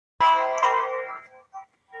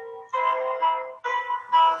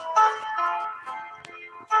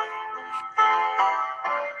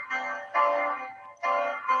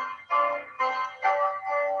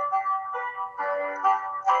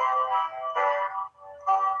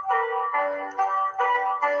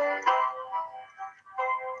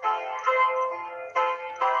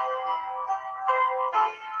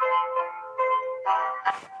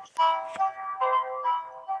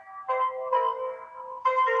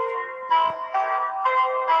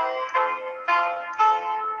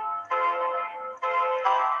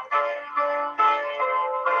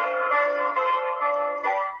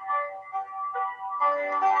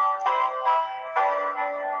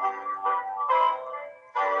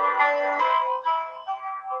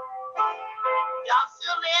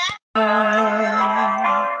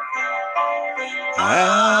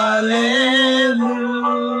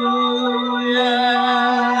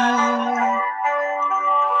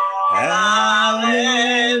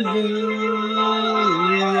Hallelujah.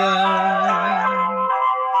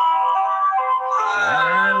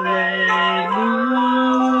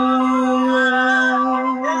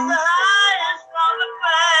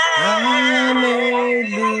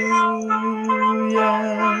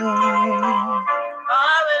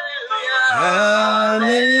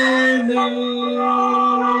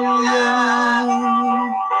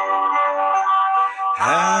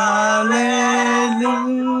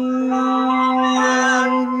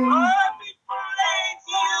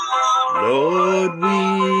 Lord,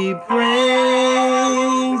 we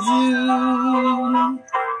praise you.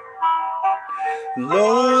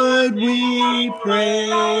 Lord, we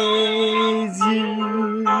praise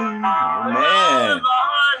you. Amen.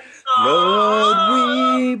 Lord,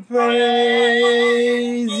 we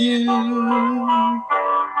praise you.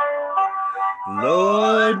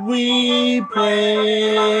 Lord, we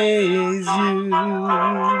praise you.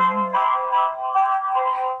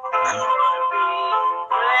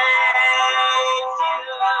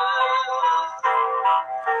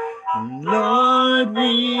 Lord,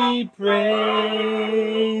 we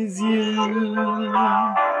praise you.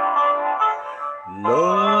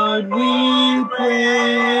 Lord, we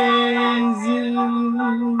praise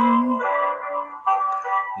you.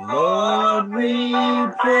 Lord, we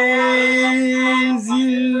praise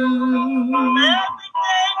you.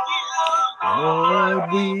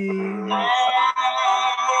 Lord, we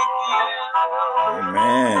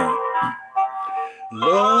Amen.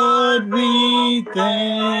 Lord, we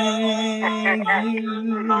thank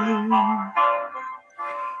you.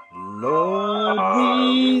 Lord,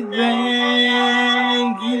 we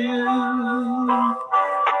thank you.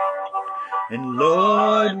 And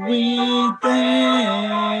Lord, we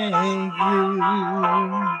thank you.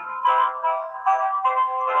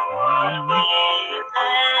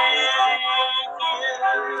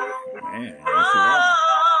 Man, that's right.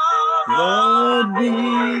 Lord, we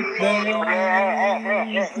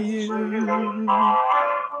thank you.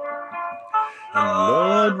 And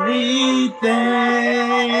Lord, we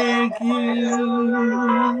thank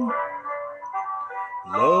you.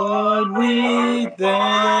 Lord, we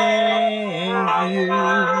thank you.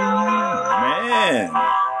 Man.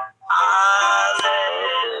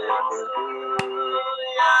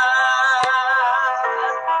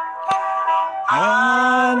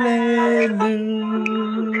 Hallelujah.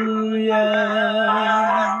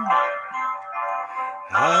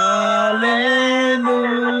 Hallelujah.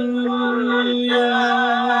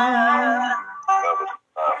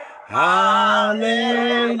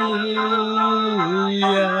 Hallelujah.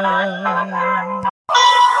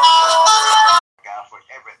 God, for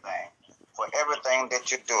everything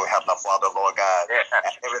that you do, Heavenly Father, Lord God,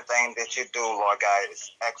 and everything that you do, Lord God,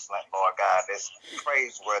 is excellent, Lord God. It's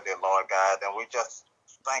praiseworthy, Lord God, and we just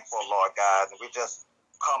thankful, Lord God, and we just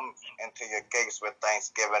come into your gates with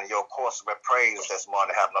thanksgiving, your course with praise this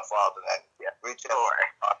morning, Heavenly Father, and we just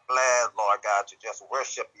are glad, Lord God, to just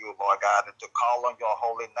worship you, Lord God, and to call on your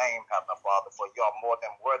holy name, Heavenly Father, for you are more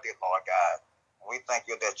than worthy, Lord God. We thank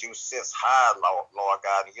you that you sit high, Lord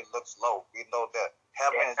God, and you look low. We know that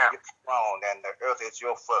heaven is your throne and the earth is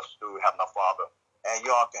your footstool, Heavenly Father. And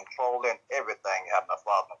you are controlling everything, Heavenly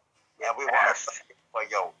Father. And we want to thank you for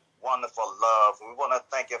your wonderful love. We want to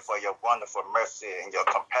thank you for your wonderful mercy and your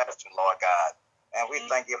compassion, Lord God. And we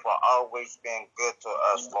thank you for always being good to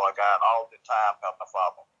us, Lord God, all the time, Heavenly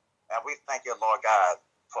Father. And we thank you, Lord God,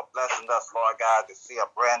 for blessing us, Lord God, to see a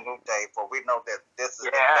brand new day. For we know that this is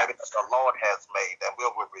the day that the Lord has made, and we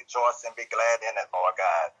will rejoice and be glad in it, Lord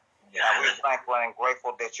God. And we're thankful and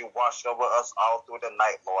grateful that you watched over us all through the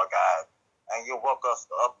night, Lord God. And you woke us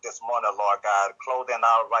up this morning, Lord God, clothing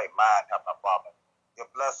our right mind, Heavenly Father. You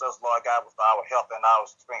bless us, Lord God, with our health and our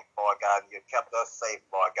strength, Lord God, and you kept us safe,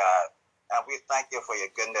 Lord God. And we thank you for your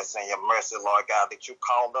goodness and your mercy, Lord God, that you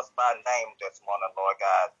called us by name this morning, Lord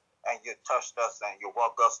God. And you touched us and you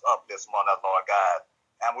woke us up this morning, Lord God.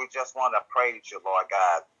 And we just want to praise you, Lord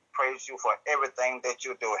God. Praise you for everything that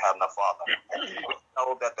you do, Heavenly Father. We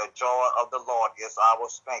know that the joy of the Lord is our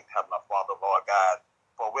strength, Heavenly Father, Lord God.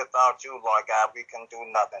 For without you, Lord God, we can do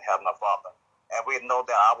nothing, Heavenly Father. And we know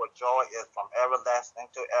that our joy is from everlasting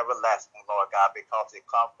to everlasting, Lord God, because it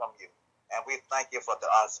comes from you. And we thank you for the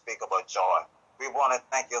unspeakable joy. We want to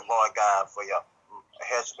thank you, Lord God, for your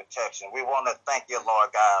hedge protection. We want to thank you,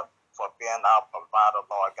 Lord God, for being our provider,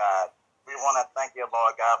 Lord God. We want to thank you,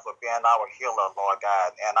 Lord God, for being our healer, Lord God,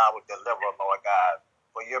 and our deliverer, Lord God.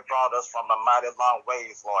 For you brought us from a mighty long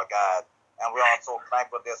ways, Lord God. And we're also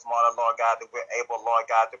thankful this morning, Lord God, that we're able, Lord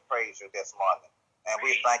God, to praise you this morning. And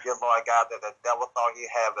we thank you, Lord God, that the devil thought he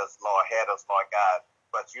had us, Lord God.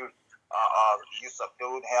 But you You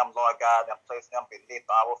subdued him, Lord God, and placed him beneath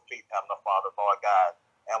our feet, Heavenly Father, Lord God.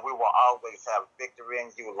 And we will always have victory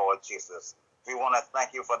in you, Lord Jesus. We want to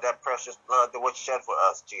thank you for that precious blood that was shed for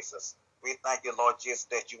us, Jesus. We thank you, Lord Jesus,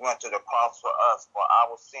 that you went to the cross for us, for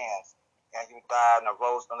our sins, and you died and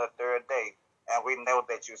arose on the third day. And we know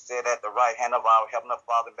that you sit at the right hand of our Heavenly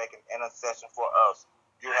Father, making intercession for us.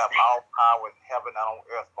 You have all power in heaven and on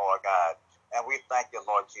earth, Lord God. And we thank you,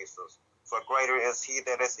 Lord Jesus. For greater is he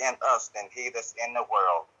that is in us than he that's in the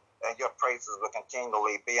world. And your praises will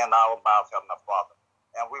continually be in our mouth, Heavenly Father.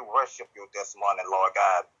 And we worship you this morning, Lord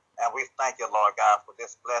God. And we thank you, Lord God, for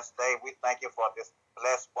this blessed day. We thank you for this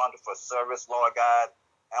blessed, wonderful service, Lord God.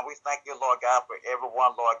 And we thank you, Lord God, for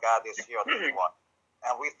everyone, Lord God, that's here this morning.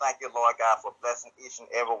 And we thank you, Lord God, for blessing each and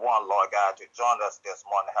every one, Lord God, to join us this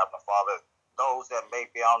morning, Heavenly Father. Those that may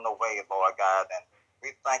be on the way, Lord God. And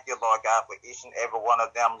we thank you, Lord God, for each and every one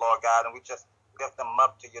of them, Lord God. And we just lift them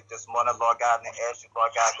up to you this morning, Lord God. And ask you,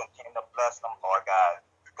 Lord God, continue to bless them, Lord God.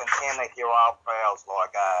 Continue to hear our prayers, Lord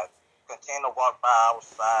God. Continue to walk by our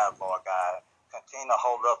side, Lord God. Continue to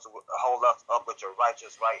hold us up with your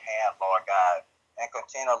righteous right hand, Lord God. And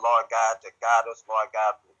continue, Lord God, to guide us, Lord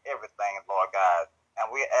God, through everything, Lord God.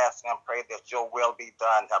 And we ask and pray that your will be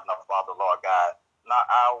done, Heavenly Father, Lord God. Not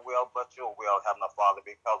our will, but your will, Heavenly Father,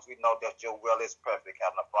 because we know that your will is perfect,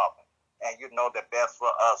 Heavenly Father. And you know the best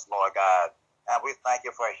for us, Lord God. And we thank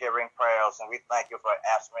you for hearing prayers, and we thank you for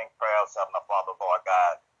answering prayers, Heavenly Father, Lord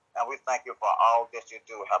God. And we thank you for all that you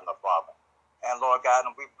do, Heavenly Father. And Lord God,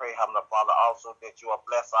 and we pray, Heavenly Father, also that you will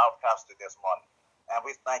bless our pastor this morning. And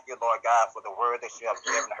we thank you, Lord God, for the word that you have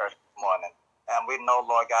given her this morning. And we know,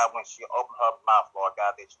 Lord God, when she opened her mouth, Lord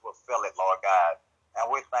God, that you will fill it, Lord God. And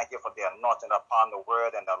we thank you for the anointing upon the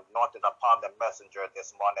word and the anointing upon the messenger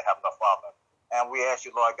this morning, Heavenly Father. And we ask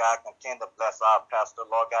you, Lord God, continue to bless our pastor,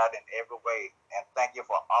 Lord God, in every way. And thank you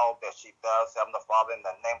for all that she does, Heavenly Father, in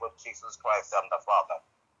the name of Jesus Christ, Heavenly Father.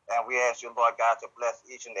 And we ask you, Lord God, to bless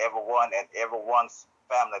each and every one and everyone's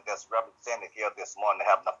family that's represented here this morning,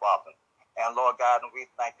 Heavenly Father. And Lord God, and we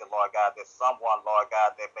thank you, Lord God, that someone, Lord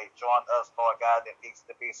God, that may join us, Lord God, that needs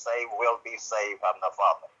to be saved will be saved, Heavenly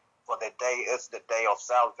Father. For the day is the day of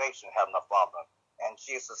salvation, Heavenly Father. And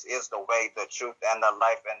Jesus is the way, the truth, and the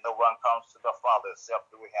life, and no one comes to the Father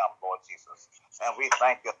except through him, Lord Jesus. And we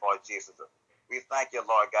thank you, Lord Jesus. We thank you,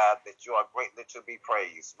 Lord God, that you are greatly to be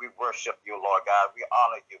praised. We worship you, Lord God. We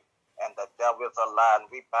honor you. And the devil is a lie. And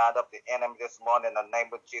we bind up the enemy this morning in the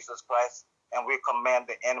name of Jesus Christ. And we command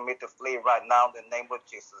the enemy to flee right now in the name of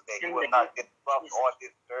Jesus, that he will not disrupt or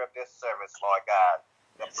disturb this service, Lord God.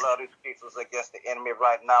 The blood of Jesus against the enemy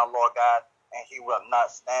right now, Lord God, and he will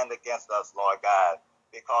not stand against us, Lord God,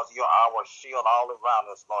 because you're our shield all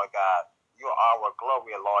around us, Lord God. You're our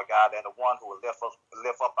glory, Lord God, and the one who will lift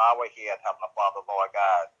up our head, Heavenly Father, Lord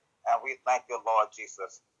God. And we thank you, Lord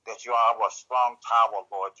Jesus, that you are our strong tower,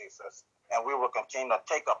 Lord Jesus. And we will continue to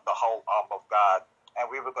take up the whole arm of God. And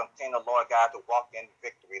we will continue, Lord God, to walk in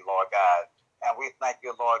victory, Lord God. And we thank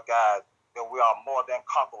you, Lord God, that we are more than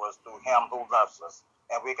conquerors through him who loves us.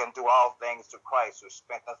 And we can do all things through Christ who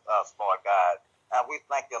strengthens us, Lord God. And we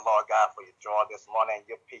thank you, Lord God, for your joy this morning and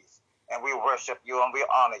your peace. And we worship you and we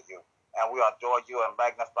honor you. And we adore you and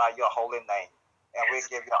magnify your holy name. And we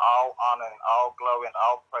give you all honor and all glory and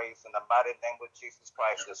all praise in the mighty name of Jesus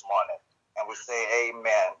Christ this morning. And we say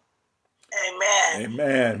amen. Amen.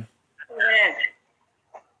 Amen. Amen.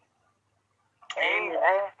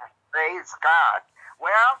 Amen. Praise God.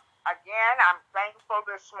 Well, again, I'm thankful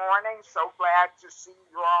this morning. So glad to see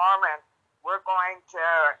you all. And we're going to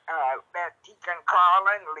let Deacon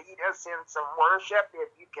Carlin lead us in some worship. If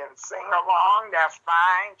you can sing along, that's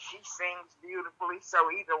fine. She sings beautifully. So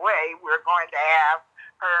either way, we're going to have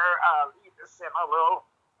her lead us in a little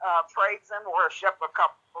praise and worship, a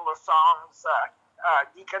couple of songs.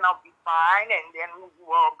 Deacon will be fine. And then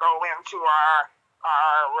we'll go into our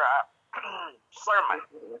sermon.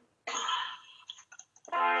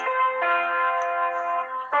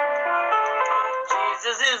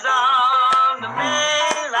 Jesus is on the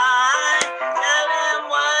main line. Tell him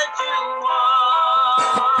what you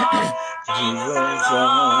want. Jesus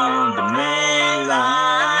on the main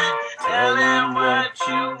line. Tell him what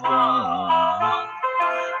you want.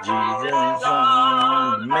 Jesus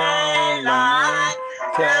on the main line.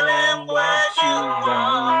 Tell him what you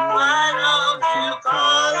want. Why don't you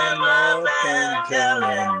call him up and tell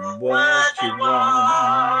him what you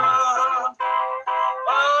want?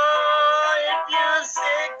 Oh, if you're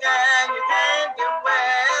sick and you can't get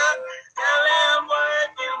well, tell him what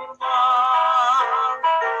you want.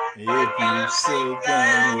 If you're sick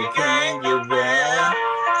and you can't get well,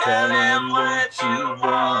 tell him what you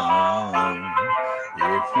want.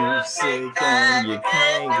 If you're sick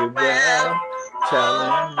can't get well. Tell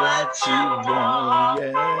him what you want,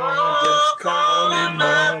 yeah. Just call him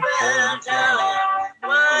up and tell him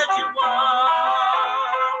what you want.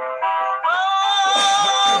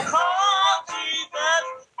 Oh, call Jesus,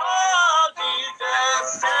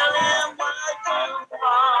 tell him what you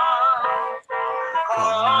want.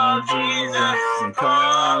 Call Jesus and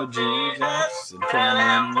call Jesus and tell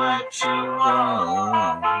him what you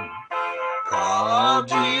want. Call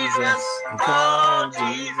Jesus and call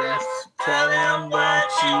Jesus, tell him what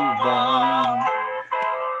you want.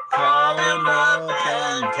 Call him up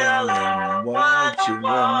and tell him what you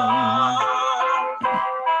want.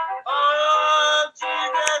 Oh,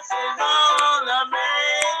 Jesus is on the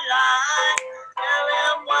main line, tell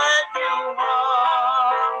him what you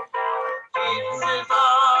want. Jesus is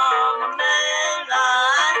on the main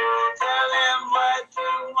line, tell him what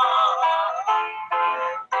you want.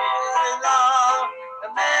 Jesus is on the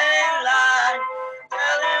main line,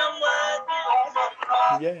 tell him what you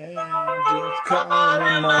want. Yeah, just call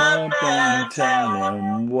him up and tell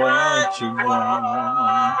him what you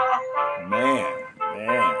want. Man.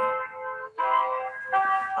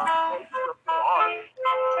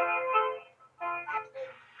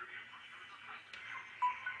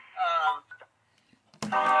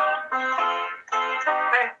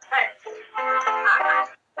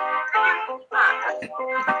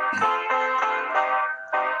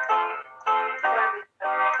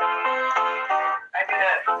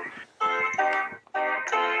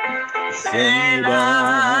 Satan,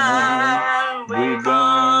 we're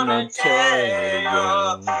gonna tear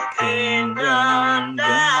your kingdom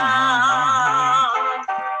down.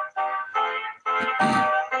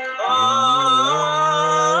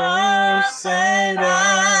 Oh,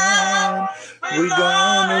 Satan, we're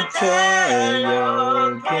gonna tear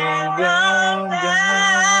your kingdom down.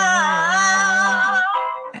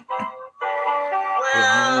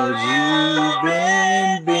 'Cause you've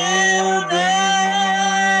been building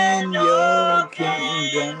your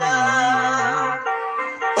kingdom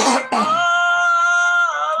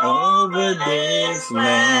over this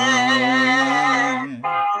land.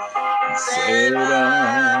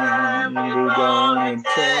 Satan, we're gonna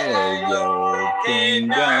tear your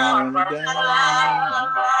kingdom down.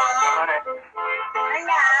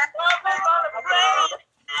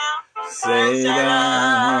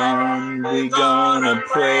 Satan, we're gonna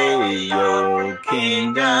pray your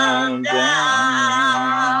kingdom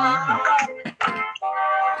down.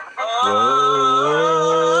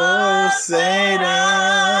 Oh, Satan,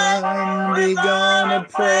 we're gonna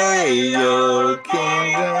pray your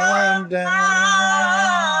kingdom down.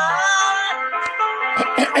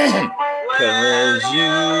 'Cause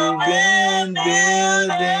you've been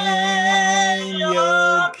building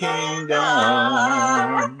your kingdom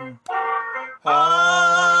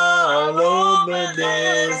all over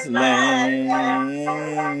this land.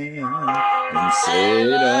 And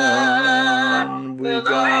Satan, we're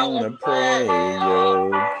gonna pray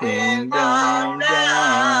your kingdom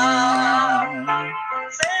down.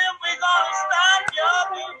 Satan, we're gonna stop your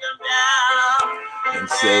kingdom down. And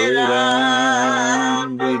Satan,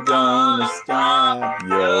 we're gonna stop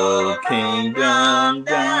your kingdom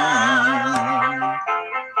down.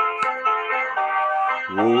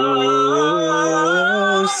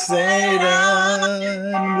 Oh, Satan,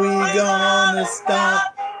 we're gonna stop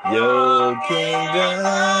your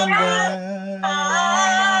kingdom down.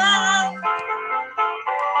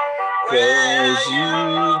 'Cause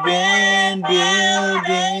you've been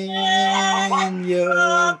building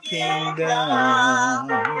your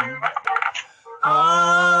kingdom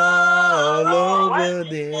all over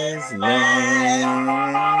this land.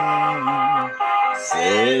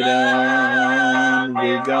 Satan,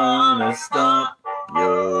 we're gonna stop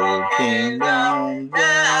your kingdom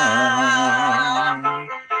down.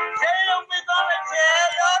 Satan, we're gonna tear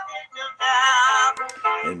your kingdom down.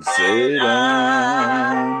 And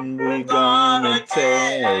Satan, we're gonna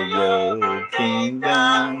tear your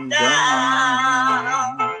kingdom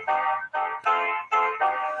down.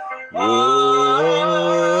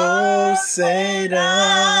 Oh, Satan,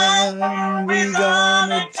 we're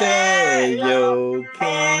gonna tear your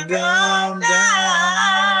kingdom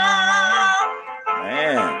down.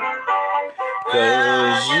 Man,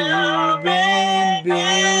 'cause you've been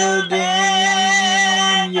building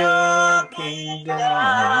your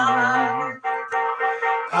kingdom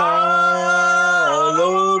all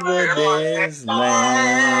over this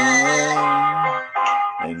land.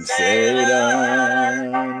 And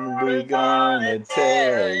Satan, we're gonna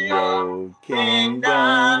tear your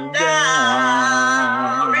kingdom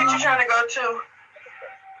down. Where you trying to go to?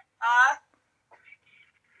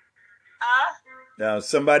 Now,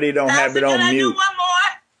 somebody don't have Pastor, it on can I do mute. one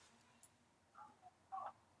more?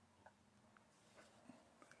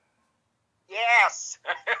 Yes.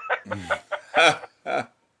 Pray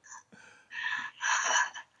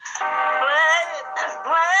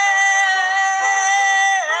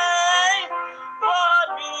for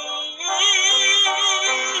me.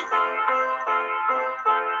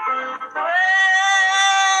 Pray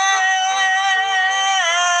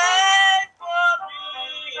for me.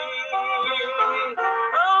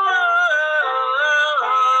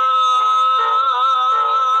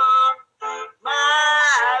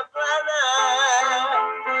 My brother,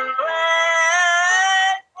 pray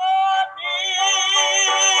for me.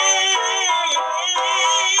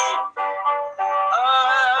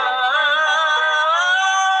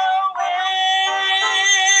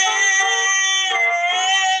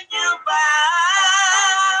 When you bow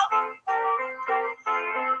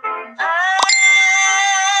at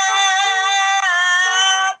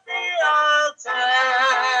the altar,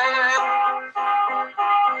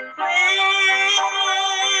 please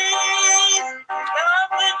don't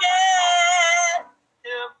forget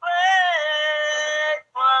to pray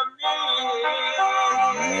for me.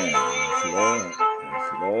 Man, yes, Lord. Yes,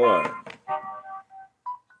 Lord.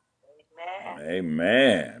 Amen.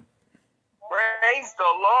 Amen. Praise the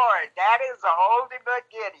Lord. That is a oldie but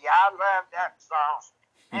goodie. I love that song.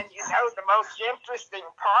 And you know, the most interesting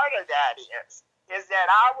part of that is that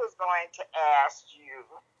I was going to ask you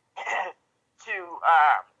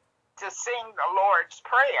to sing the Lord's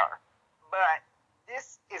Prayer, but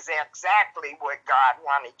this is exactly what God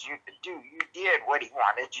wanted you to do. You did what He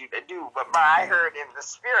wanted you to do, but what I heard in the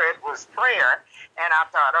Spirit was prayer, and I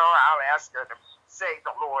thought, oh, I'll ask her to sing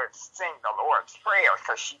the Lord's Prayer,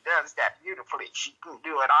 because she does that beautifully. She can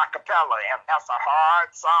do it a cappella, and that's a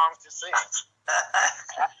hard song to sing. That's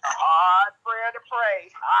a hard prayer to pray,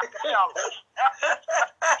 a cappella.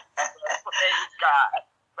 Praise God.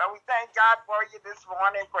 But we thank God for you this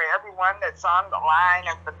morning, for everyone that's on the line,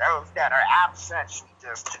 and for those that are absent. We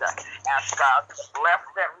just ask God to bless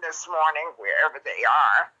them this morning wherever they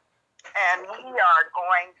are. And we are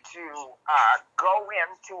going to go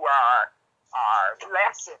into our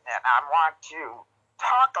lesson, and I want to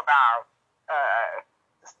talk about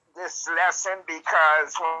this lesson,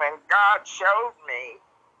 because when God showed me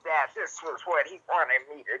that this was what He wanted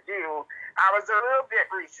me to do, I was a little bit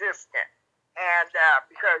resistant. And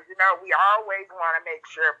because, you know, we always want to make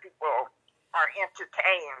sure people are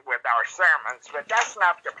entertained with our sermons, but that's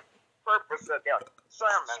not the purpose of the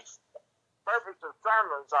sermons. The purpose of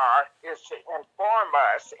sermons is to inform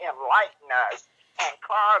us, enlighten us, and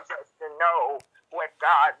cause us to know what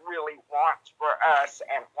God really wants for us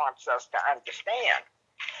and wants us to understand.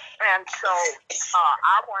 And so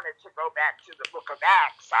I wanted to go back to the book of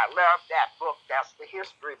Acts. I love that book. That's the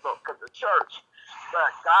history book of the church.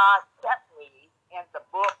 But God kept me in the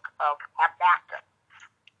book of Habakkuk.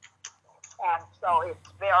 And so it's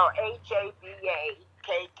spelled Habakuk,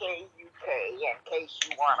 in case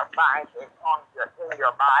you want to find it in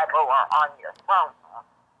your Bible or on your phone.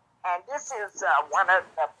 And this is one of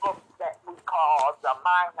the books that we call the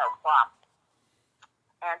Minor Prophets.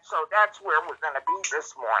 And so that's where we're going to be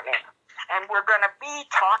this morning. And we're going to be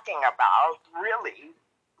talking about really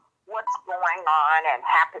what's going on and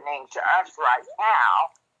happening to us right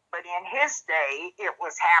now. But in his day, it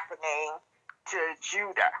was happening to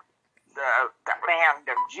Judah, the land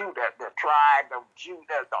of Judah, the tribe of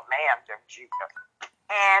Judah, the land of Judah.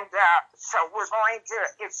 And so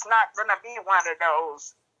it's not going to be one of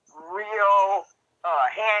those real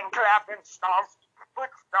hand clapping,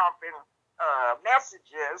 foot stomping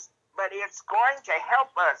messages, but it's going to help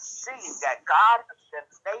us see that God has been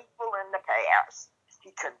faithful in the past. He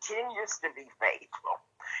continues to be faithful.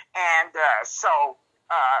 And so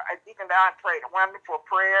Deacon Don prayed a wonderful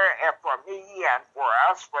prayer for me and for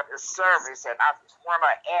us for this service, and I just want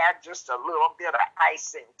to add just a little bit of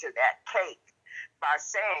icing to that cake by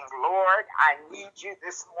saying, Lord, I need you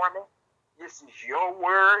this morning. This is your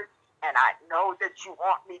word, and I know that you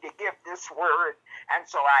want me to give this word, and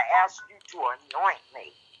so I ask you to anoint me.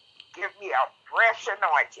 Give me a fresh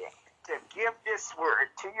anointing to give this word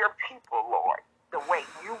to your people, Lord, the way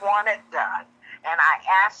you want it done. And I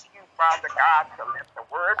ask you, Father God, to let the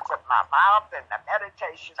words of my mouth and the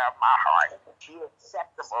meditation of my heart be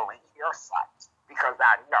acceptable in your sight, because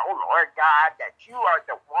I know, Lord God, that you are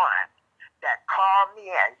the one that called me,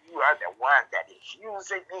 and you are the one that is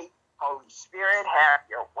using me. Holy Spirit, have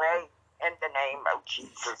your way in the name of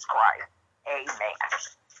Jesus Christ. Amen.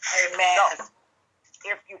 Amen. So,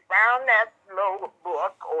 if you found that little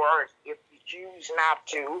book, or if you choose not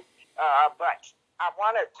to, but I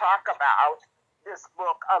want to talk about this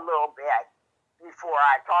book a little bit, before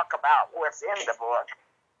I talk about what's in the book.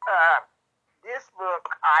 This book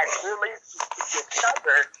I really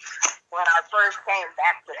discovered when I first came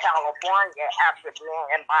back to California after being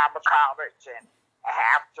in Bible college and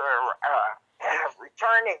after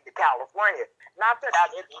returning to California. Not that I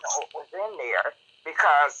didn't know it was in there,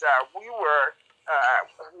 because we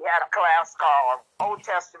had a class called Old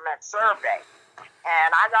Testament Survey, and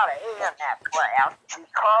I got an A in that class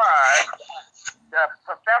because the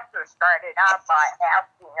professor started out by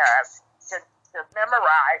asking us to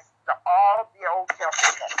memorize all the Old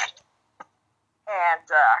Testament. And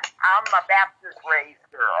I'm a Baptist raised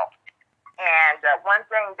girl. And one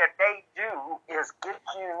thing that they do is get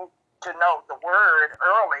you to know the word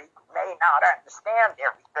early. You may not understand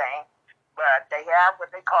everything, but they have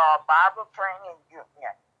what they call Bible Training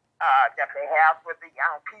Union that they have for the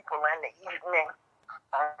young people in the evening,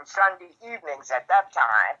 on Sunday evenings at that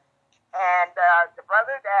time. And the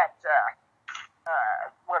brother that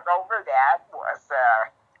was over that was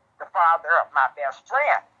the father of my best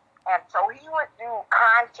friend. And so he would do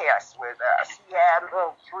contests with us. He had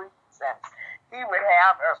little treats, and he would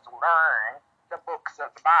have us learn the books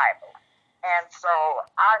of the Bible. And so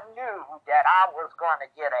I knew that I was going to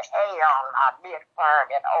get an A on my midterm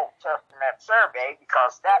in Old Testament survey,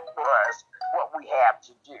 because that was what we had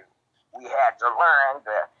to do. We had to learn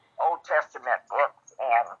the Old Testament books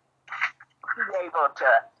and be able to,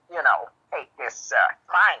 take this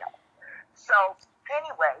final. So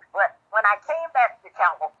anyway, but when I came back to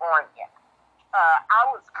California, I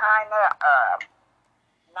was kind of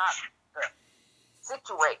not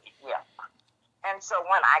situated yet. And so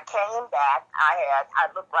when I came back, I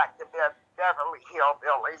looked like the Beverly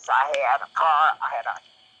Hillbillies. I had a car. I had a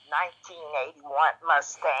 1981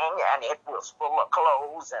 Mustang, and it was full of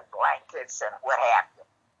clothes and blankets and what have you.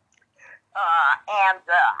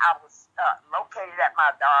 I was located at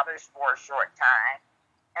my daughter's for a short time,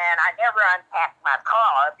 and I never unpacked my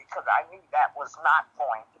car because I knew that was not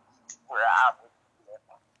going to be where I was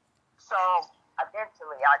living. So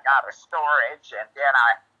eventually I got a storage, and then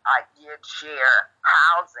I did share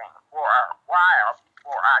housing for a while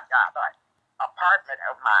before I got an apartment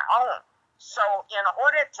of my own. So in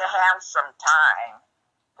order to have some time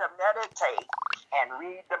to meditate and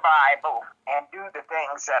read the Bible and do the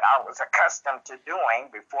things that I was accustomed to doing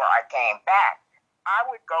before I came back, I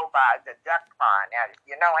would go by the duck pond. And if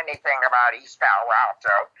you know anything about East Palo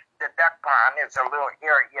Alto, the duck pond is a little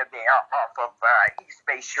area there off of East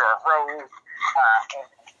Bay Shore Road.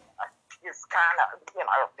 It's kind of,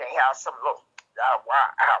 they have some little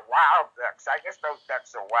wild ducks. I guess those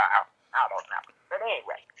ducks are wild. I don't know. But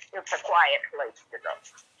anyway, it's a quiet place to go.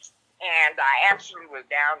 And I actually was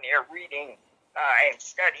down there reading and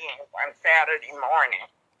studying on Saturday morning.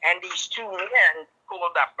 And these two men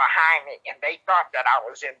pulled up behind me, and they thought that I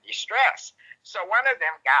was in distress. So one of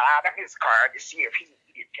them got out of his car to see if he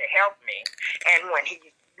needed to help me. And when he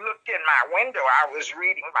looked in my window, I was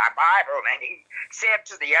reading my Bible, and he said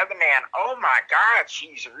to the other man, "Oh my God,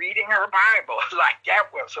 she's reading her Bible." Like that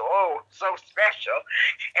was, so special.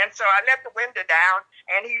 And so I let the window down,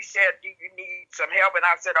 and he said, "Do you need some help?" And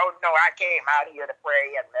I said, "Oh no, I came out here to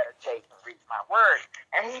pray and meditate and read my word."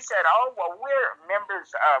 And he said, "Oh, well, we're members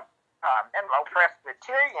of Menlo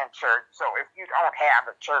Presbyterian Church, so if you don't have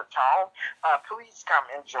a church home, please come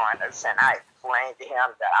and join us." And I explained to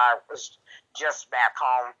him that I was just back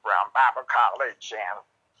home from Bible college, and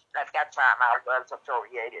at that time I was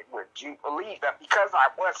affiliated with Jubilee, but because I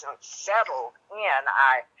wasn't settled in,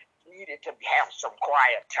 I needed to have some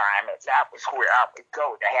quiet time, and that was where I would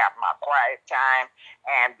go to have my quiet time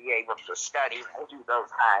and be able to study and do those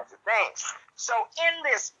kinds of things. So in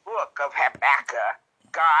this book of Habakkuk,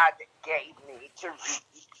 God gave me to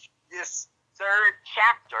read this third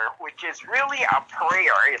chapter, which is really a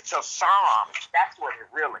prayer. It's a psalm. That's what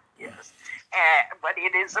it really is. But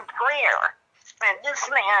it is a prayer. And this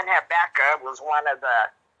man, Habakkuk, was one of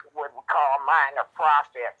the, what we call minor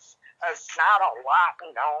prophets. It's not a lot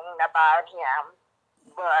known about him,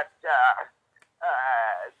 but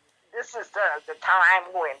this is the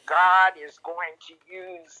time when God is going to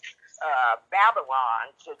use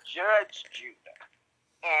Babylon to judge Judah.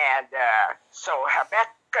 And so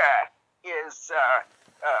Habakkuk is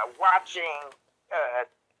watching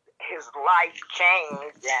his life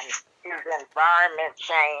change and his environment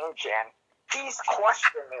change, and he's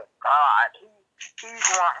questioning God. He's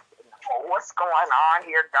wanting to know what's going on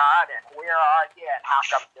here, God, and where are you, and how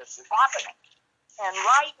come this is happening? And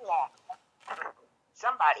right now,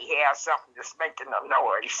 somebody has something that's making a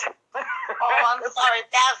noise. Oh, I'm sorry,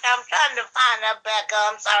 Pastor. I'm trying to find that back.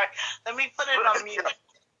 I'm sorry. Let me put it on mute.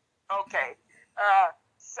 Okay.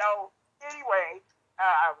 So anyway,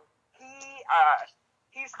 he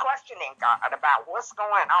he's questioning God about what's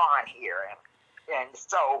going on here. And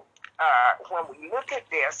so when we look at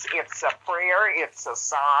this, it's a prayer, it's a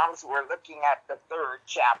Psalms. We're looking at the 3rd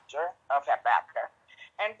chapter of Habakkuk.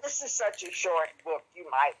 And this is such a short book, you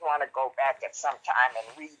might want to go back at some time and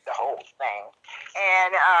read the whole thing.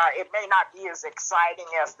 And it may not be as exciting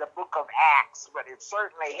as the book of Acts, but it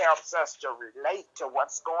certainly helps us to relate to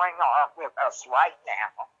what's going on with us right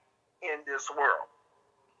now in this world.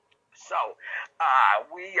 So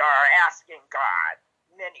we are asking God,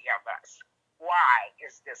 many of us, why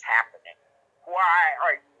is this happening? Why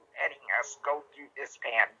are you letting us go through this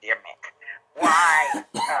pandemic? Why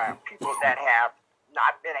people that have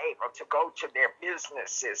not been able to go to their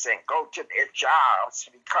businesses and go to their jobs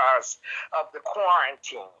because of the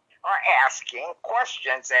quarantine are asking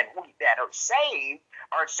questions, and we that are saved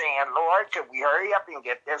are saying, Lord, could we hurry up and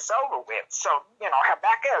get this over with? So,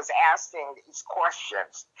 Habakkuk is asking these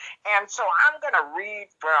questions. And so I'm going to read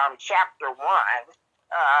from chapter 1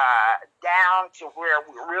 down to where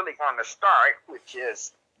we're really going to start, which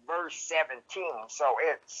is verse 17. So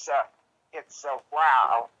it's a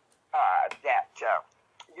while that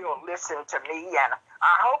you'll listen to me, and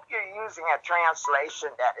I hope you're using a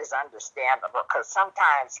translation that is understandable, because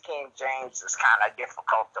sometimes King James is kind of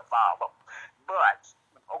difficult to follow, but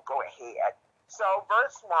I'll go ahead. So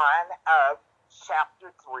verse 1 of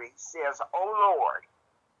chapter 3 says, O Lord,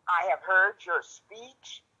 I have heard your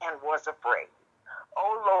speech and was afraid. O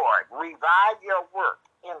Lord, revive your work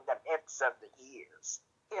in the midst of the years.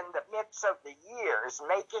 In the midst of the years,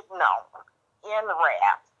 make it known. In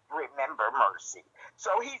wrath, remember mercy.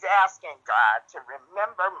 So he's asking God to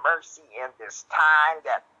remember mercy in this time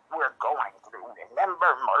that we're going through.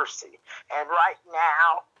 Remember mercy. And right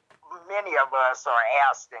now, many of us are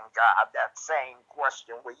asking God that same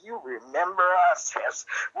question. Will you remember us as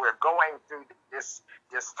we're going through this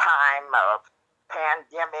time of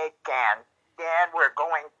pandemic, and then we're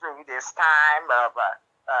going through this time of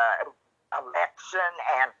election,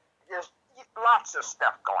 and there's lots of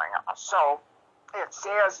stuff going on. So it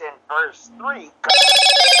says in verse 3,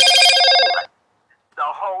 the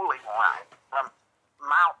Holy One from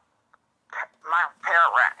Mount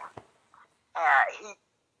Paran,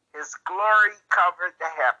 his glory covered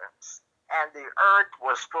the heavens, and the earth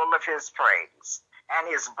was full of his praise, and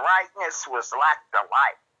his brightness was like the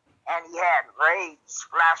light, and he had rays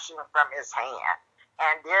flashing from his hand,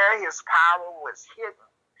 and there his power was hidden.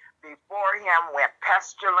 Before him went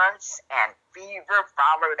pestilence, and fever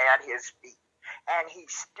followed at his feet. And he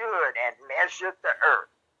stood and measured the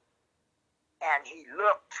earth, and he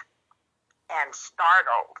looked and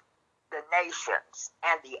startled the nations,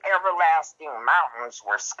 and the everlasting mountains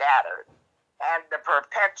were scattered, and the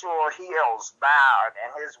perpetual hills bowed,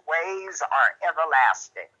 and his ways are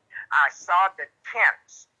everlasting. I saw the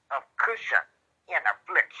tents of Cushan in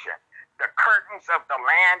affliction, the curtains of the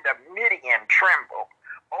land of Midian trembled.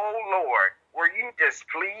 O Lord, were you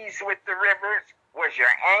displeased with the rivers? Was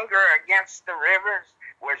your anger against the rivers?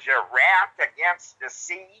 Was your wrath against the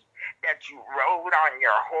sea? That you rode on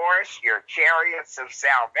your horse, your chariots of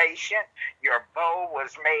salvation? Your bow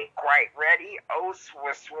was made quite ready. Oaths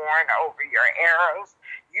were sworn over your arrows.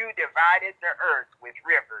 You divided the earth with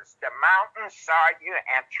rivers. The mountains saw you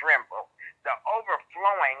and trembled. The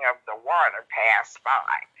overflowing of the water passed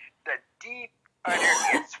by. The deep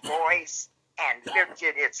uttered its voice and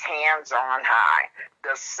lifted its hands on high.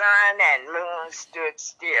 The sun and moon stood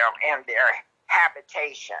still in their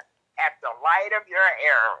habitation. At the light of your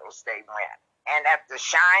arrows they went, and at the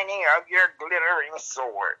shining of your glittering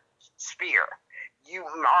spear. You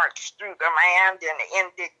marched through the land in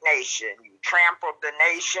indignation. You trampled the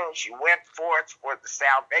nations. You went forth for the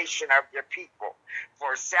salvation of your people.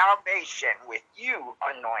 For salvation with you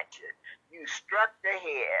anointed. You struck the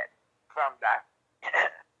head from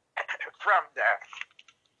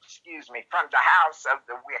the house of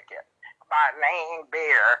the wicked, by laying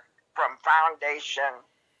bare from foundation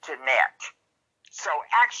to net. So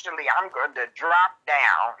actually, I'm going to drop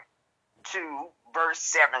down to verse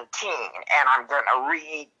 17, and I'm going to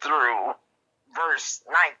read through verse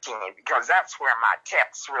 19, because that's where my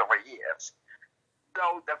text really is.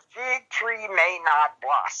 Though the fig tree may not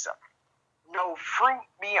blossom, no fruit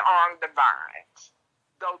be on the vines,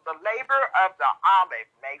 though the labor of the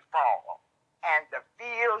olive may fall, and the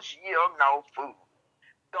fields yield no food,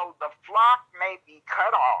 though the flock may be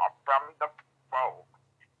cut off from the fold,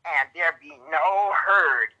 and there be no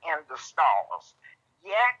herd in the stalls,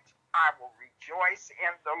 yet I will rejoice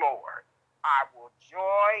in the Lord. I will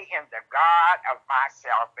joy in the God of my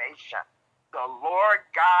salvation. The Lord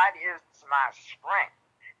God is my strength,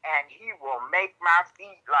 and he will make my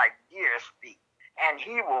feet like deer's feet, and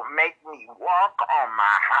he will make me walk on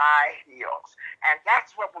my high heels. And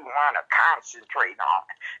that's what we want to concentrate on,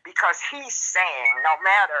 because he's saying no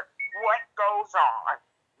matter what goes on,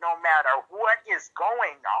 no matter what is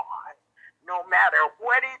going on, no matter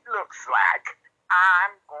what it looks like,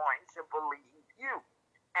 I'm going to believe you.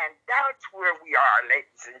 And that's where we are,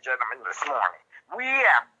 ladies and gentlemen, this morning. We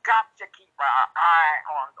have got to keep our eye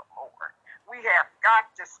on the Lord. We have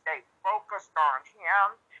got to stay focused on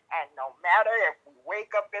him. And no matter if we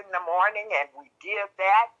wake up in the morning and we did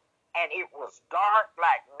that, and it was dark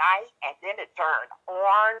like night, and then it turned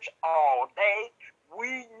orange all day,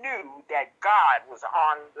 we knew that God was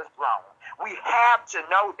on the throne. We have to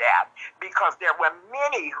know that, because there were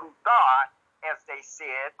many who thought, as they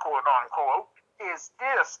said, quote unquote, is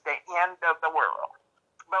this the end of the world?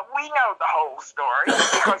 But we know the whole story,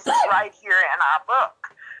 because it's right here in our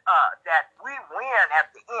book, that we win at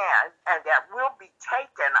the end, and that we'll be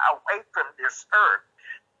taken away from this earth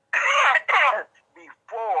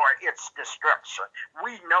before its destruction.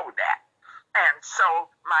 We know that. And so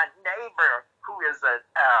my neighbor, who is a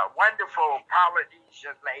wonderful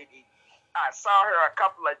Polynesian lady, I saw her a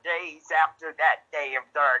couple of days after that day of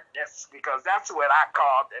darkness, because that's what I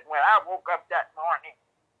called it. When I woke up that morning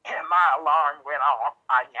and my alarm went off,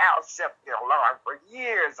 I now set the alarm. For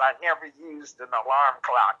years, I never used an alarm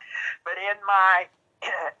clock. But in my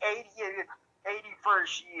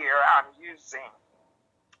 81st year, I'm using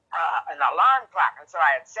an alarm clock. And so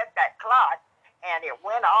I had set that clock, and it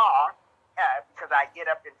went off because I get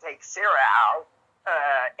up and take Sarah out.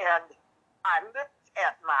 And I looked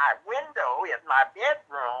at my window in my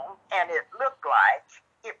bedroom, and it looked like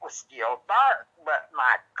it was still dark, but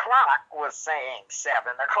my clock was saying 7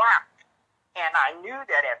 o'clock. And I knew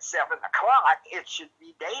that at 7 o'clock it should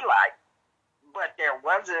be daylight, but there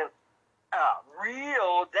wasn't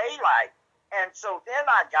real daylight. And so then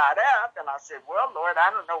I got up and I said, well, Lord,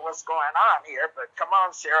 I don't know what's going on here, but come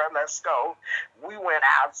on, Sarah, let's go. We went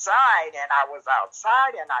outside, and I was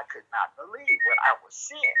outside, and I could not believe what I was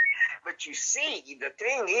seeing. But you see, the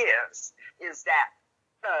thing is that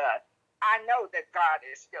I know that God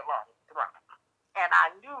is still on the throne, and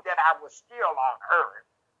I knew that I was still on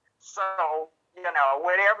earth. So,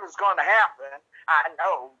 whatever's going to happen, I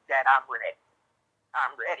know that I'm ready.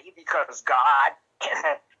 I'm ready because God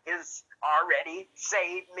has already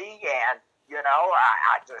saved me, and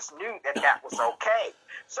I just knew that was okay.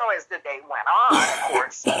 So as the day went on, of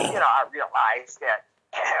course, I realized that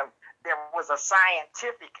there was a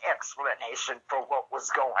scientific explanation for what was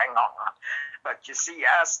going on. But you see,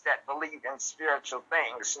 us that believe in spiritual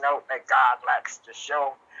things know that God likes to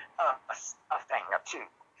show us a thing or two.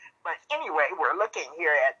 But anyway, we're looking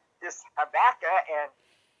here at this Habakkuk, and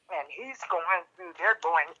they're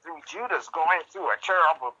going through, Judah's going through a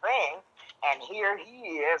terrible thing, and here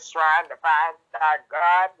he is trying to find out,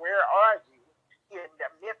 God, where are you in the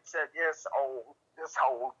midst of this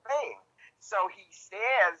whole thing? So he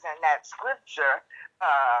says in that scripture,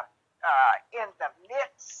 in the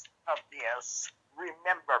midst of this,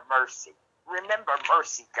 remember mercy. Remember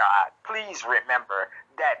mercy, God. Please remember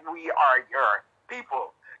that we are your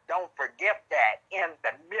people. Don't forget that in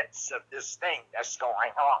the midst of this thing that's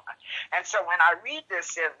going on. And so when I read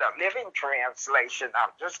this in the Living Translation,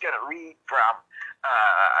 I'm just going to read from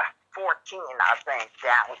 14, I think,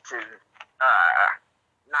 down to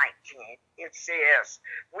 19. It says,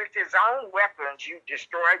 with his own weapons you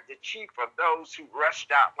destroyed the chief of those who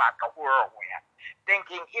rushed out like a whirlwind,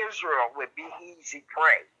 thinking Israel would be easy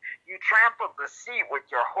prey. You trampled the sea with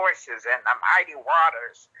your horses, and the mighty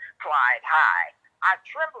waters plied high. I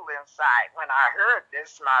trembled inside when I heard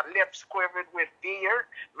this. My lips quivered with fear.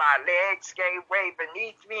 My legs gave way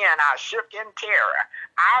beneath me, and I shook in terror.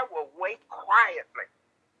 I will wait quietly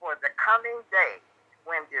for the coming day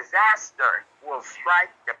when disaster will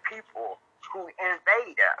strike the people who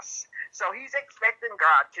invade us. So he's expecting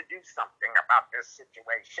God to do something about this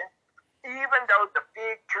situation. Even though the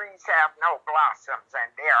fig trees have no blossoms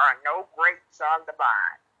and there are no grapes on the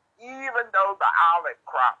vine, even though the olive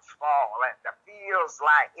crops fall and the fields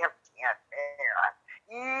lie empty and bare,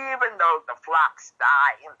 even though the flocks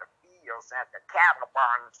die in the fields and the cattle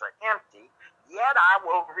barns are empty, yet I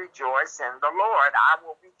will rejoice in the Lord. I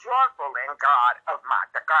will be joyful in the God of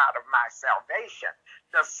my salvation.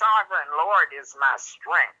 The sovereign Lord is my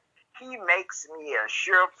strength. He makes me as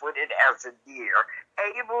sure-footed as a deer,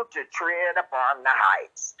 able to tread upon the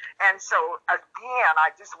heights. And so, again,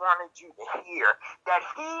 I just wanted you to hear that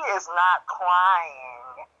he is not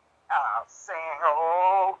crying, saying,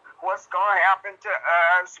 oh, what's going to happen to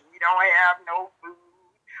us? We don't have no food.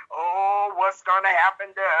 Oh, what's going to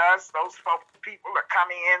happen to us? Those people are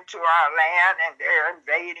coming into our land and they're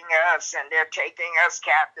invading us and they're taking us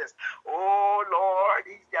captives. Oh, Lord,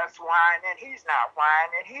 he's just whining. He's not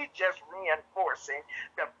whining. He's just reinforcing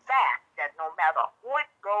the fact that no matter what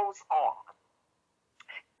goes on,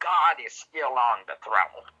 God is still on the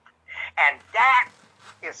throne. And that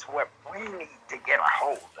is what we need to get a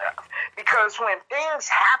hold of. Because when things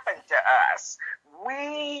happen to us,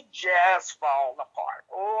 we just fall apart.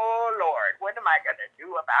 Oh, Lord, what am I going to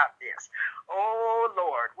do about this? Oh,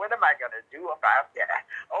 Lord, what am I going to do about that?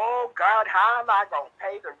 Oh, God, how am I going to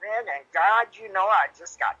pay the rent? And God, you know, I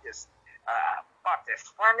just got this, bought this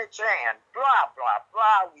furniture and blah, blah,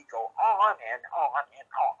 blah. We go on and on and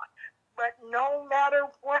on. But no matter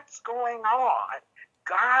what's going on,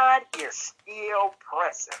 God is still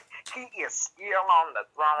present. He is still on the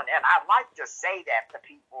throne. And I like to say that to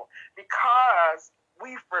people because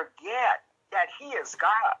we forget that he is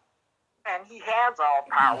God and he has all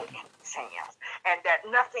power in his hands and that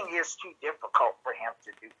nothing is too difficult for him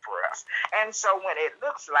to do for us. And so when it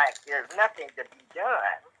looks like there's nothing to be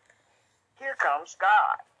done, here comes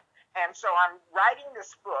God. And so I'm writing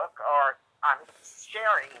this book, or I'm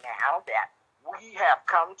sharing now that we have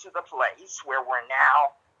come to the place where we're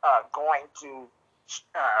now going to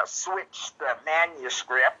switch the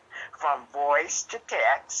manuscript from voice to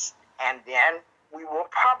text, and then we will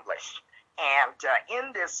publish. And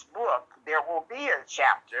in this book, there will be a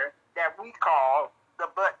chapter that we call the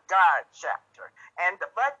But God chapter. And the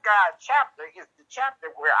But God chapter is the chapter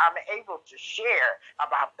where I'm able to share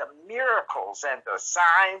about the miracles and the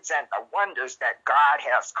signs and the wonders that God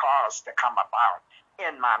has caused to come about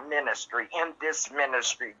in my ministry, in this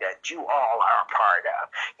ministry that you all are a part of,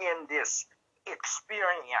 in this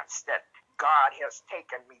experience that God has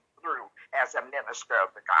taken me through as a minister of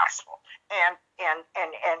the gospel. And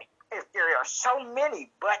there are so many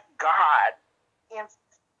but God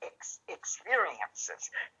experiences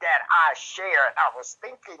that I share. And I was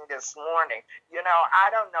thinking this morning, you know, I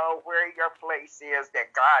don't know where your place is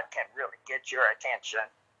that God can really get your attention,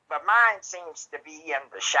 but mine seems to be in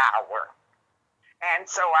the shower. And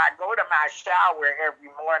so I go to my shower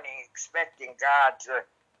every morning expecting God to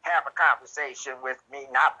have a conversation with me,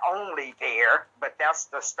 not only there, but that's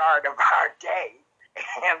the start of our day.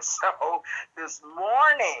 And so this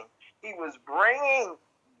morning, he was bringing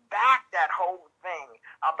back that whole thing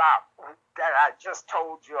about that I just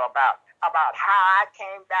told you about how I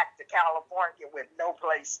came back to California with no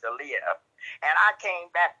place to live. And I came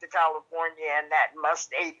back to California in that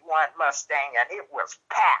 81 Mustang, and it was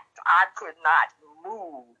packed. I could not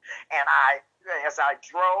move. And as I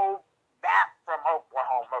drove back from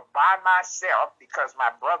Oklahoma by myself, because my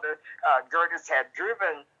brother Gertis had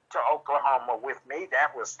driven to Oklahoma with me.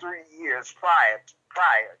 That was 3 years prior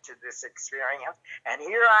to this experience. And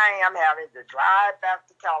here I am having to drive back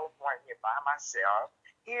to California by myself.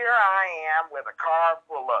 Here I am with a car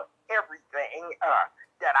full of everything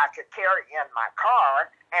that I could carry in my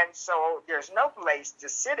car. And so there's no place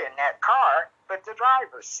to sit in that car but the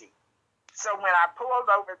driver's seat. So when I pulled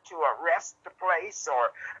over to a rest place,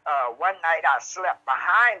 or one night I slept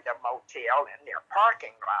behind a motel in their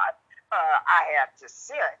parking lot, I had to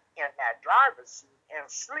sit in that driver's seat and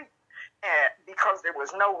sleep, because there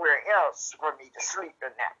was nowhere else for me to sleep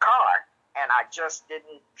in that car. And I just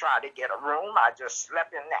didn't try to get a room. I just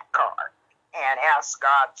slept in that car and asked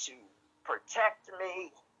God to protect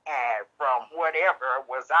me from whatever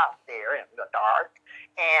was out there in the dark.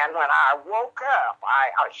 And when I woke up,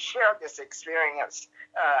 I shared this experience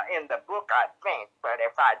in the book, I think, but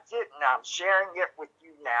if I didn't, I'm sharing it with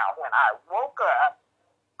you now. When I woke up,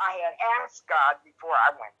 I had asked God before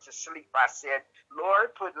I went to sleep. I said,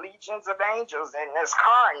 Lord, put legions of angels in this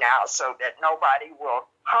car now so that nobody will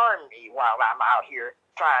harm me while I'm out here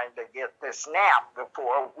trying to get this nap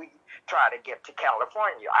before we try to get to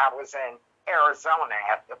California. I was in Arizona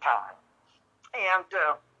at the time. And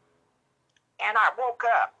I woke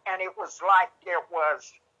up, and it was like there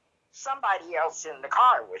was somebody else in the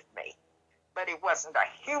car with me, but it wasn't a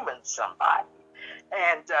human somebody.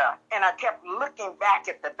 And I kept looking back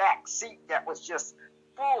at the back seat that was just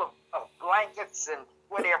full of blankets and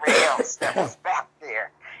whatever else that was back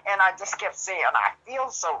there. And I just kept saying, I feel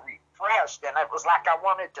so refreshed. And it was like I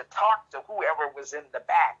wanted to talk to whoever was in the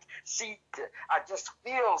back seat. I just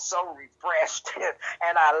feel so refreshed.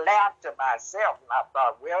 And I laughed to myself, and I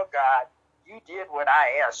thought, well, God, you did what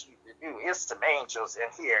I asked you to do. It's some angels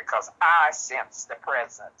in here, because I sense the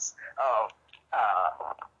presence of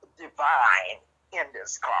divine in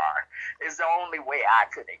this car. Is the only way I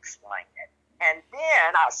could explain it. And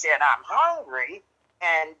then I said, I'm hungry,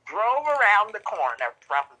 and drove around the corner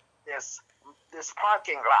from this this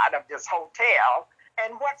parking lot of this hotel,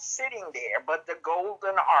 and what's sitting there but the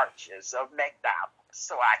golden arches of McDonald's.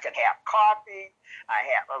 So I could have coffee, I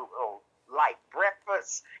had a little light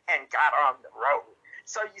breakfast, and got on the road.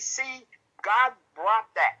 So you see, God brought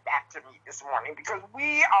that back to me this morning, because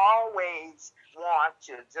we always want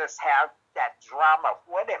to just have that drama.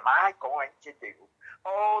 What am I going to do?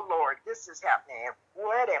 Oh, Lord, this is happening.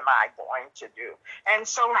 What am I going to do? And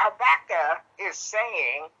so Habakkuk is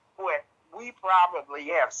saying what we probably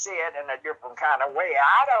have said in a different kind of way.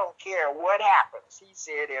 I don't care what happens. He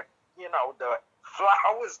said, if, the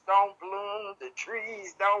flowers don't bloom, the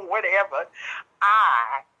trees don't, whatever,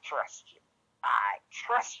 I trust you. I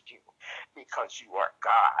trust you because you are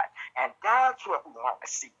God. And that's what we want to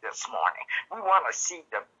see this morning. We want to see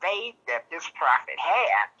the faith that this prophet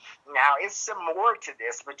had. Now, it's some more to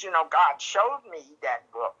this, but God showed me that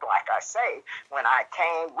book, like I say, when I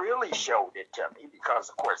came, really showed it to me, because,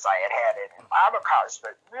 of course, I had it in Bible college,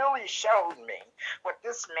 but really showed me what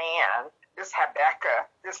this man, this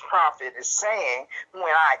Habakkuk, this prophet is saying when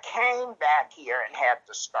I came back here and had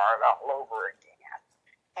to start all over again.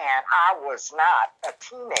 And I was not a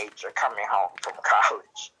teenager coming home from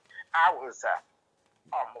college. I was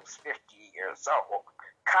almost 50 years old,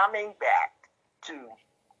 coming back to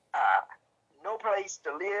no place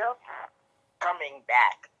to live, coming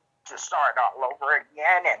back to start all over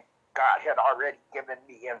again. And God had already given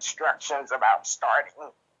me instructions about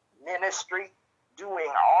starting ministry,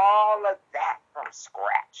 doing all of that from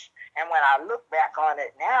scratch. And when I look back on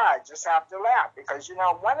it now, I just have to laugh, because,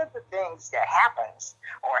 one of the things that happens,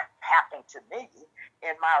 or happened to me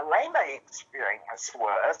in my Rhema experience,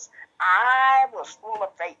 was I was full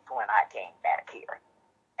of faith when I came back here.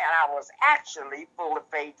 And I was actually full of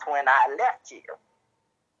faith when I left here.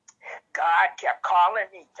 God kept calling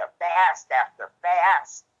me to fast after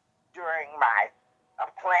fast during my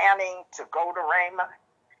planning to go to Rhema.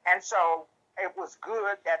 And so it was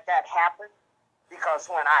good that happened, because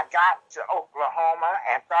when I got to Oklahoma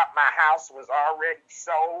and thought my house was already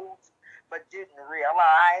sold, but didn't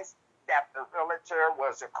realize that the realtor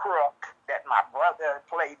was a crook that my brother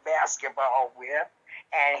played basketball with,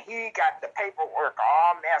 and he got the paperwork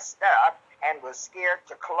all messed up and was scared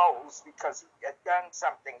to close because he had done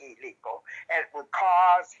something illegal, and it would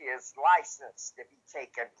cause his license to be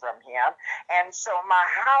taken from him. And so my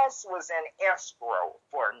house was in escrow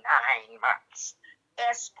for 9 months.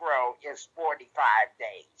 Escrow is 45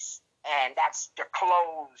 days, and that's to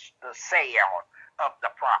close the sale of the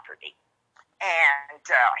property. And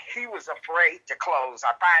he was afraid to close.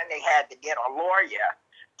 I finally had to get a lawyer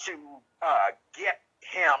to get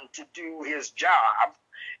him to do his job.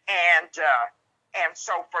 And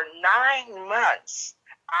so for 9 months,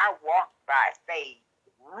 I walked by faith,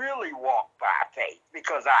 really walked by faith,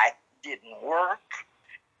 because I didn't work.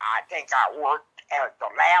 I think I worked at the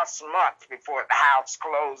last month before the house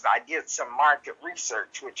closed. I did some market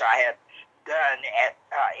research, which I had done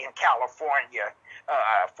in California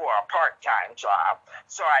for a part-time job.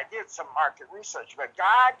 So I did some market research, but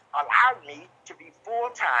God allowed me to be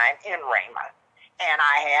full-time in Rhema. And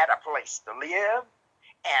I had a place to live,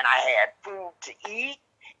 and I had food to eat,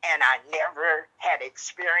 and I never had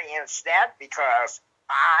experienced that because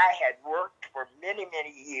I had worked for many,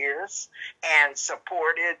 many years and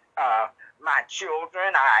supported my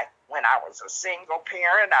children. When I was a single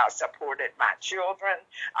parent, I supported my children.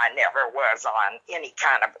 I never was on any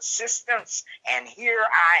kind of assistance. And here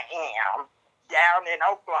I am down in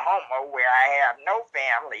Oklahoma where I have no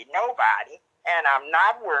family, nobody. And I'm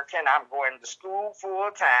not working. I'm going to school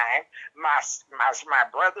full time. My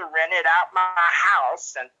brother rented out my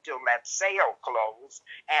house until that sale closed.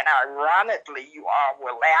 And ironically, you all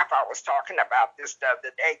will laugh. I was talking about this the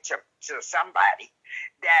other day to somebody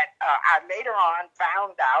that I later on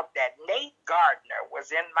found out that Nate Gardner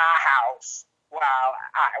was in my house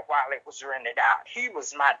while it was rented out. He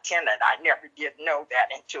was my tenant. I never did know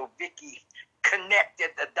that until Vicky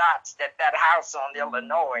connected the dots that house on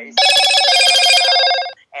Illinois,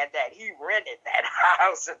 and that he rented that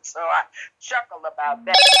house. And so I chuckle about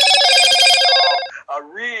that. A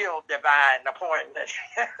real divine appointment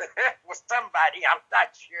with somebody, I'm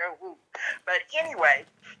not sure who. But anyway,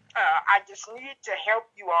 I just need to help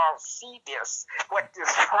you all see this. What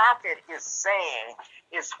this prophet is saying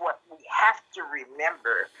is what we have to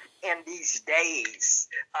remember in these days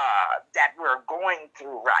that we're going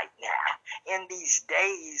through right now. In these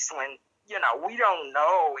days when, we don't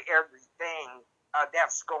know everything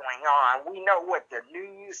that's going on. We know what the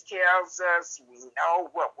news tells us. We know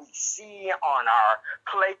what we see on our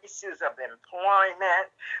places of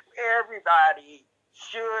employment. Everybody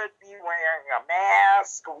should be wearing a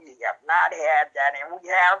mask. We have not had that, and we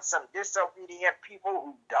have some disobedient people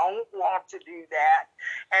who don't want to do that.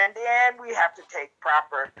 And then we have to take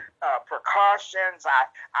proper precautions.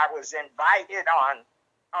 I was invited on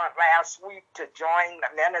last week to join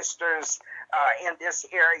the ministers in this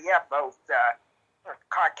area, both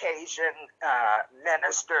Caucasian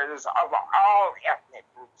ministers of all ethnic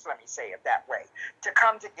groups, let me say it that way, to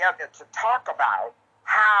come together to talk about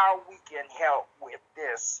how we can help with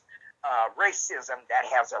this racism that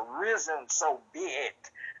has arisen so big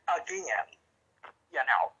again. You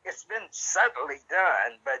know, it's been subtly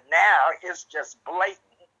done, but now it's just blatant,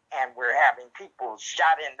 and we're having people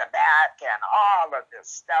shot in the back and all of this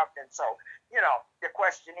stuff. And so, you know, the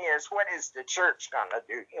question is, what is the church going to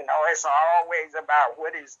do? You know, it's always about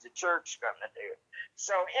what is the church going to do.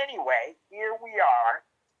 So anyway, here we are,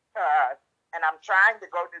 and I'm trying to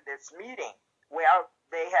go to this meeting. Well,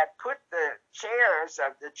 they had put the chairs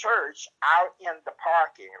of the church out in the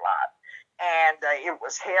parking lot, and it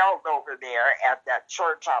was held over there at that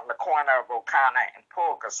church on the corner of O'Connor and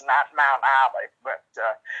Pulgas, not Mount Olive, but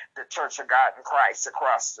the Church of God in Christ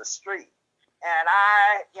across the street. And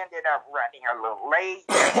I ended up running a little late,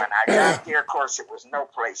 and when I got there, of course, it was no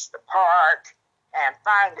place to park, and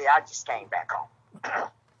finally I just came back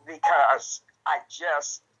home because I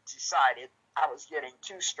just decided I was getting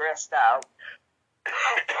too stressed out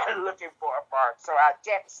looking for a park. So I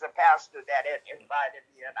texted the pastor that had invited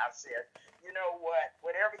me, and I said, you know what,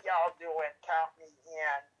 whatever y'all doing, count me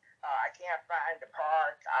in. I can't find a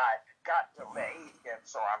park. I got delayed, and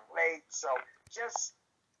so I'm late. So just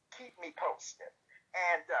keep me posted.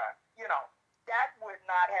 And, you know, that would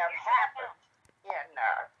not have happened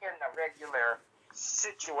in a regular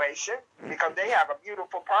situation, because they have a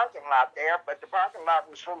beautiful parking lot there, but the parking lot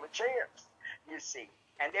was full of chairs, you see.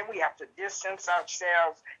 And then we have to distance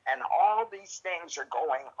ourselves, and all these things are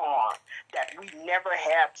going on that we never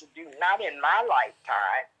had to do, not in my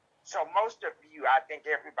lifetime. So most of you, I think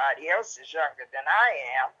everybody else is younger than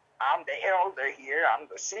I am. I'm the elder here, I'm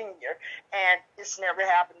the senior, and it's never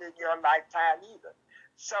happened in your lifetime either.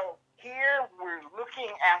 So here we're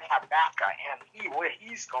looking at Habakkuk and what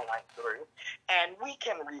he's going through, and we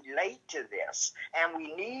can relate to this, and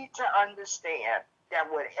we need to understand that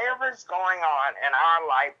whatever's going on in our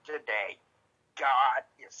life today, God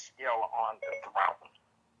is still on the throne.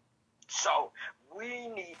 So we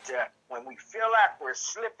need to, when we feel like we're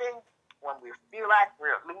slipping, when we feel like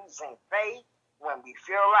we're losing faith, when we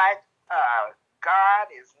feel like God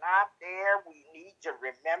is not there, we need to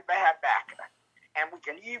remember Habakkuk. And we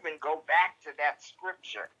can even go back to that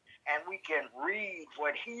scripture, and we can read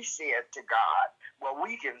what he said to God. Well,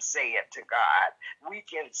 we can say it to God. We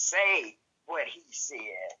can say what he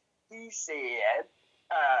said. He said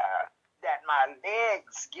that my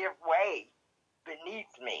legs give way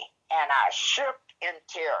beneath me, and I shook in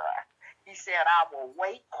terror. He said, I will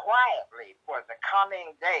wait quietly for the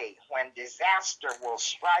coming day when disaster will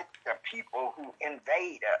strike the people who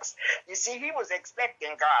invade us. You see, he was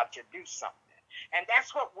expecting God to do something. And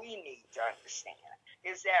that's what we need to understand,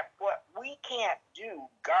 is that what we can't do,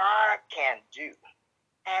 God can do.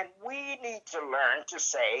 And we need to learn to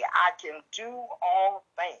say, I can do all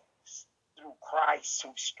things through Christ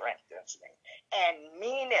who strengthens me. And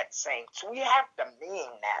mean it, saints. We have to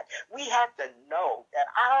mean that. We have to know that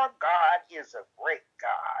our God is a great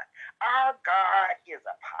God. Our God is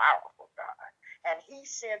a powerful God. And he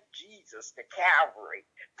sent Jesus to Calvary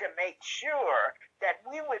to make sure that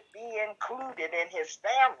we would be included in his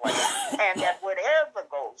family, and that whatever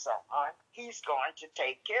goes on, he's going to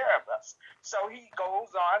take care of us. So he goes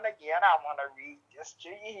on again. I want to read this to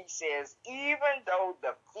you. He says, even though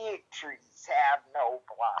the fig trees have no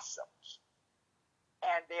blossoms,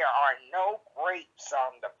 and there are no grapes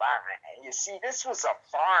on the vine. And you see, this was a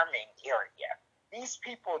farming area. These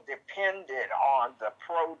people depended on the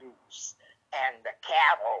produce and the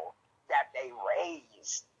cattle that they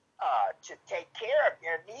raised to take care of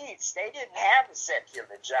their needs. They didn't have a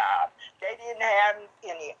secular job. They didn't have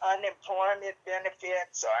any unemployment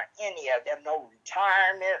benefits or any of them, no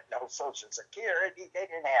retirement, no Social Security. They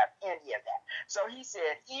didn't have any of that. So he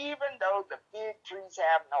said, even though the fig trees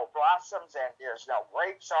have no blossoms and there's no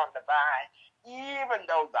grapes on the vine, even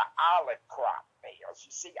though the olive crop fails.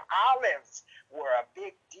 You see, olives were a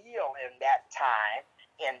big deal in that time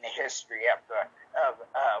in the history of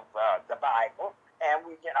the Bible. And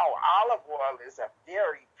we, olive oil is a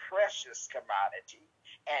very precious commodity.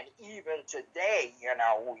 And even today,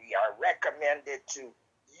 we are recommended to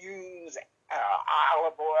use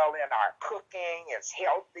olive oil in our cooking. It's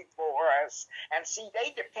healthy for us. And see,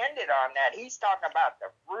 they depended on that. He's talking about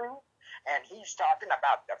the fruit, and he's talking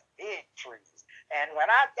about the fig trees. And when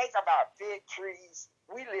I think about fig trees,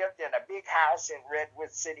 we lived in a big house in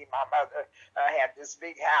Redwood City. My mother had this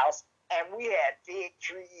big house, and we had fig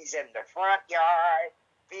trees in the front yard,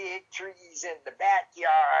 fig trees in the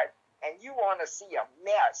backyard. And you want to see a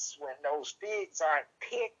mess when those figs aren't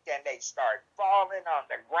picked and they start falling on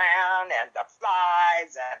the ground and the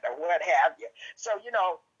flies and the what have you. So,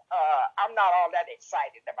 I'm not all that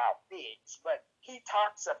excited about figs, but he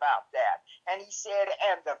talks about that. And he said,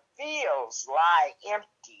 and the fields lie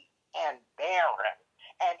empty and barren.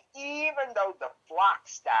 And even though the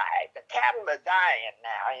flocks died, the cattle are dying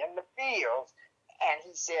now in the fields. And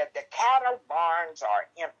he said, the cattle barns are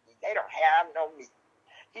empty. They don't have no meat.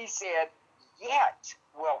 He said, yet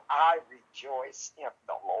will I rejoice in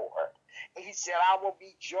the Lord. He said, I will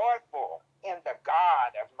be joyful in the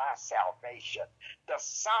God of my salvation. The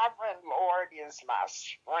sovereign Lord is my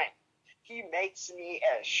strength. He makes me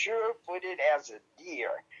as sure-footed as a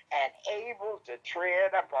deer and able to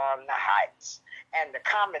tread upon the heights. And the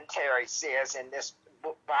commentary says in this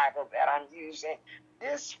book Bible that I'm using,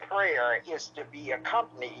 this prayer is to be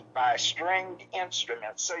accompanied by stringed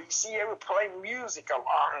instruments. So you see, it would play music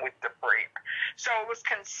along with the prayer. So it was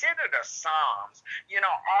considered a Psalms.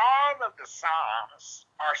 All of the Psalms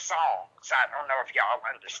are songs. I don't know if y'all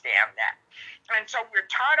understand that. And so we're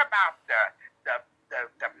taught about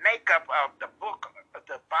the makeup of the book of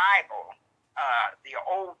the Bible, the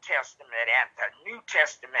Old Testament and the New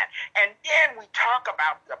Testament. And then we talk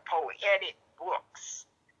about the poetic books.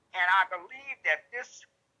 And I believe that this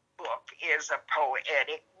book is a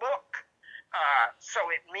poetic book.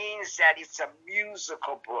 So it means that it's a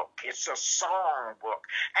musical book. It's a song book.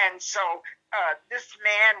 And so this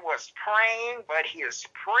man was praying, but his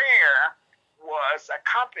prayer was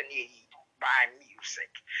accompanied by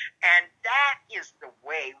music. And that is the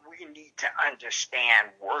way we need to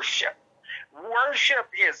understand worship.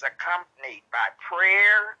 Worship is accompanied by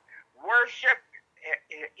prayer. Worship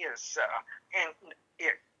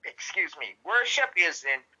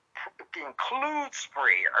includes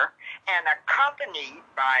prayer and accompanied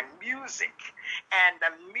by music. And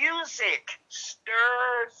the music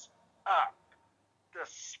stirs up the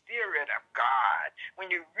Spirit of God.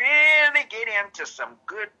 When you really get into some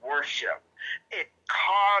good worship, it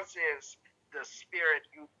causes the Spirit,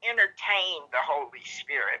 you entertain the Holy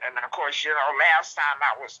Spirit. And of course, last time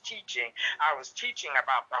I was teaching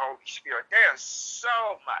about the Holy Spirit. There's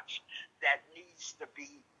so much that needs to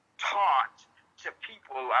be taught to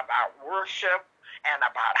people about worship and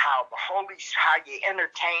about how you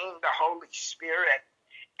entertain the Holy Spirit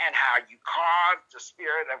and how you cause the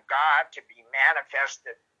Spirit of God to be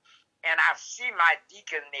manifested. And I see my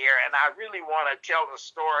deacon there, and I really want to tell the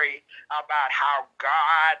story about how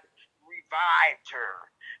God revived her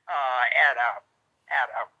at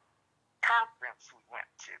a conference we went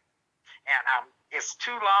to. And it's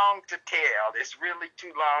too long to tell. It's really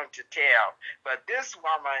too long to tell. But this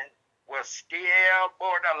woman was still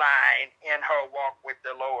borderline in her walk with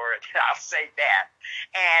the Lord. I'll say that.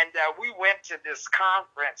 And we went to this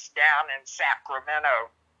conference down in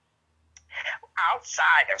Sacramento,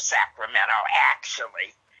 outside of Sacramento,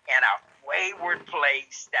 actually, in a wayward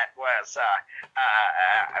place that was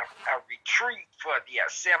a retreat for the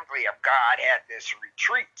Assembly of God. Had this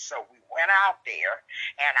retreat, so we went out there,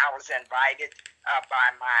 and I was invited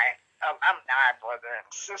by my alumni brother and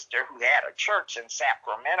sister who had a church in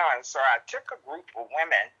Sacramento, and so I took a group of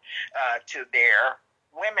women to their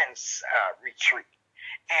women's retreat.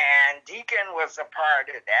 And Deacon was a part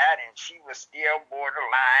of that, and she was still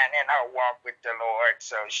borderline in her walk with the Lord.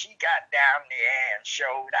 So she got down there and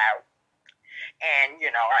showed out. And,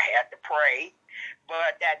 I had to pray.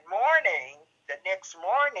 But that morning, the next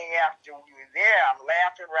morning after we were there, I'm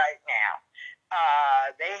laughing right now,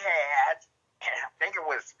 they had, I think it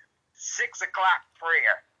was 6 o'clock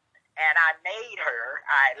prayer. And I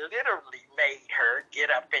literally made her get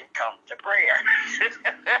up and come to prayer.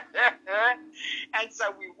 And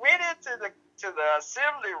so we went into the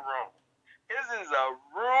assembly room. This is a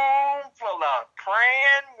room full of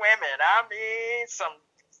praying women. I mean, some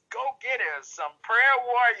go-getters, some prayer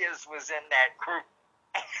warriors was in that group.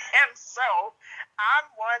 And so I'm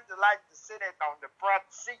one that like to sit on the front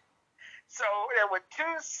seat. So there were 2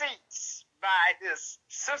 seats by this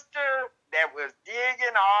sister that was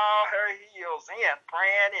digging all her heels in,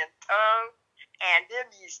 praying in tongues, and then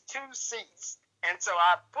these 2 seats. And so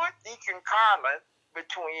I put Deacon Carlin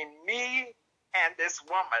between me and this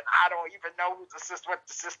woman. I don't even know what the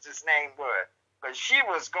sister's name was, but she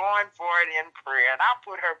was going for it in prayer, and I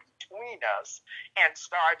put her between us and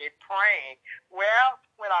started praying. Well,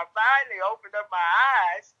 when I finally opened up my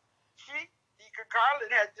eyes, she Deacon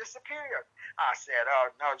Carlin had disappeared. I said,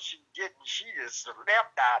 oh, no, she didn't. She just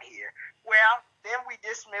left out here. Well, then we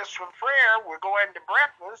dismissed from prayer. We're going to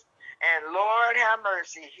breakfast. And Lord have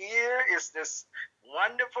mercy, here is this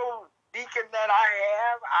wonderful deacon that I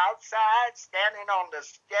have outside, standing on the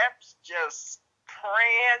steps, just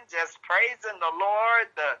praying, just praising the Lord,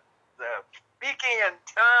 the speaking in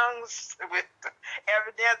tongues with the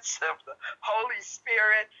evidence of the Holy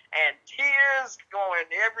Spirit, and tears going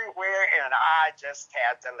everywhere, and I just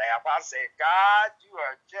had to laugh. I said, God, you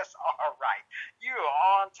are just all right. You are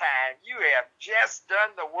on time. You have just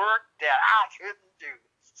done the work that I couldn't do.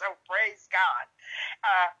 So praise God.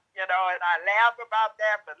 And I laugh about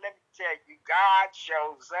that, but let me tell you, God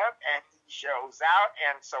shows up and he shows out.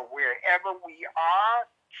 And so wherever we are,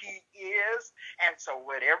 he is. And so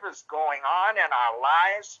whatever's going on in our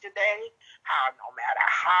lives today, no matter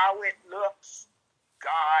how it looks,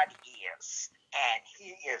 God is. And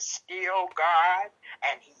he is still God,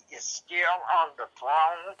 and he is still on the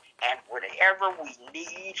throne, and whatever we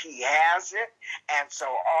need, he has it. And so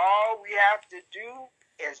all we have to do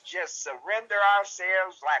is just surrender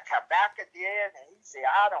ourselves like Habakkuk did, and he said,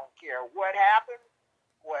 I don't care what happens,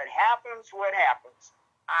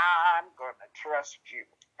 I'm going to trust you.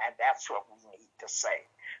 And that's what we need to say.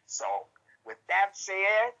 So with that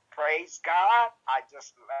said, praise God. I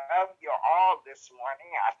just love you all this morning.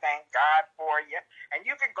 I thank God for you. And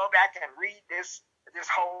you can go back and read this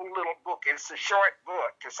whole little book. It's a short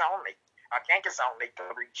book. I think it's only 3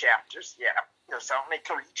 chapters. Yeah, there's only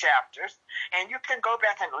 3 chapters. And you can go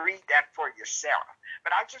back and read that for yourself.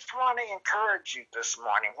 But I just want to encourage you this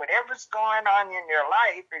morning. Whatever's going on in your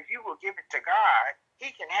life, if you will give it to God, he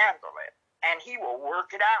can handle it. And he will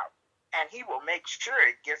work it out. And he will make sure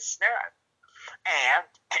it gets done.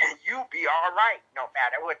 And you'll be all right. No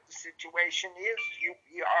matter what the situation is, you'll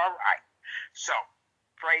be all right. So,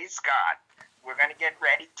 praise God. We're going to get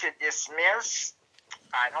ready to dismiss.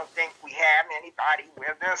 I don't think we have anybody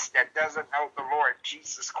with us that doesn't know the Lord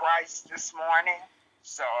Jesus Christ this morning.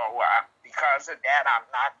 So, because of that, I'm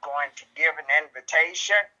not going to give an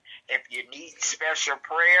invitation. If you need special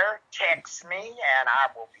prayer, text me, and I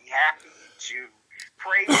will be happy to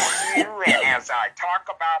pray with you. And as I talk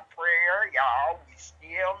about prayer, y'all, we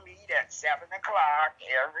still meet at 7 o'clock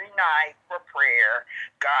every night for prayer.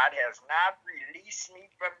 God has not released me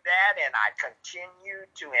from that, and I continue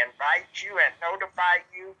to invite you and notify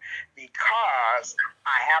you because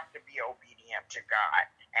I have to be obedient to God.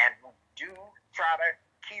 And we do try to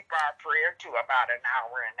keep our prayer to about an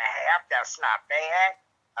hour and a half. That's not bad.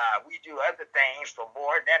 We do other things for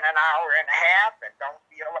more than an hour and a half and don't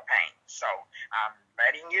feel a pain. So I'm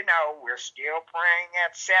letting you know we're still praying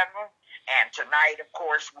at 7. And tonight, of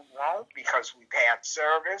course, we won't because we've had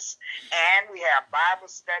service. And we have Bible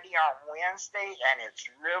study on Wednesday, and it's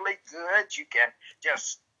really good. You can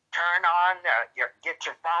just turn on, get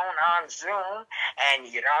your phone on Zoom, and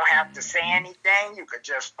you don't have to say anything. You could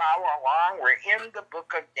just follow along. We're in the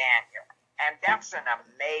book of Daniel. And that's an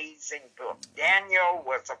amazing book. Daniel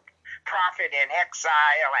was a prophet in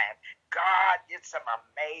exile, and God did some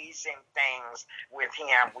amazing things with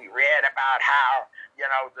him. We read about how,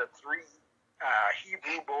 the 3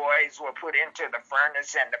 Hebrew boys were put into the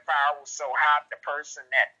furnace, and the fire was so hot, the person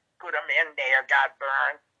that put them in there got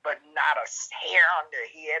burned, but not a hair on their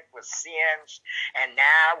head was singed. And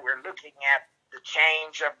now we're looking at the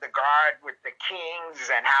change of the guard with the kings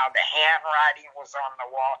and how the handwriting was on the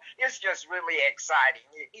wall. It's just really exciting.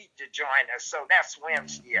 You need to join us. So that's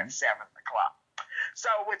Wednesday at 7 o'clock. So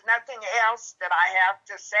with nothing else that I have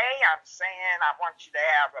to say, I'm saying I want you to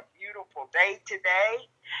have a beautiful day today.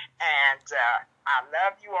 And I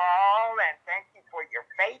love you all and thank you for your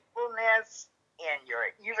faithfulness.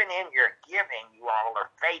 Even in your giving, you all are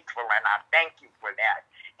faithful, and I thank you for that.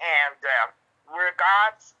 And we're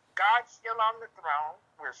God's still on the throne.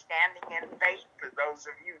 We're standing in faith for those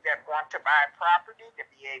of you that want to buy property to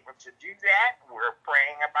be able to do that. We're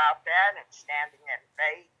praying about that and standing in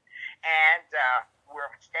faith. And we're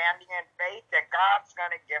standing in faith that God's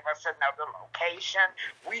going to give us another location.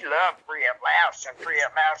 We love Free at Last, and Free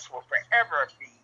at Last will forever be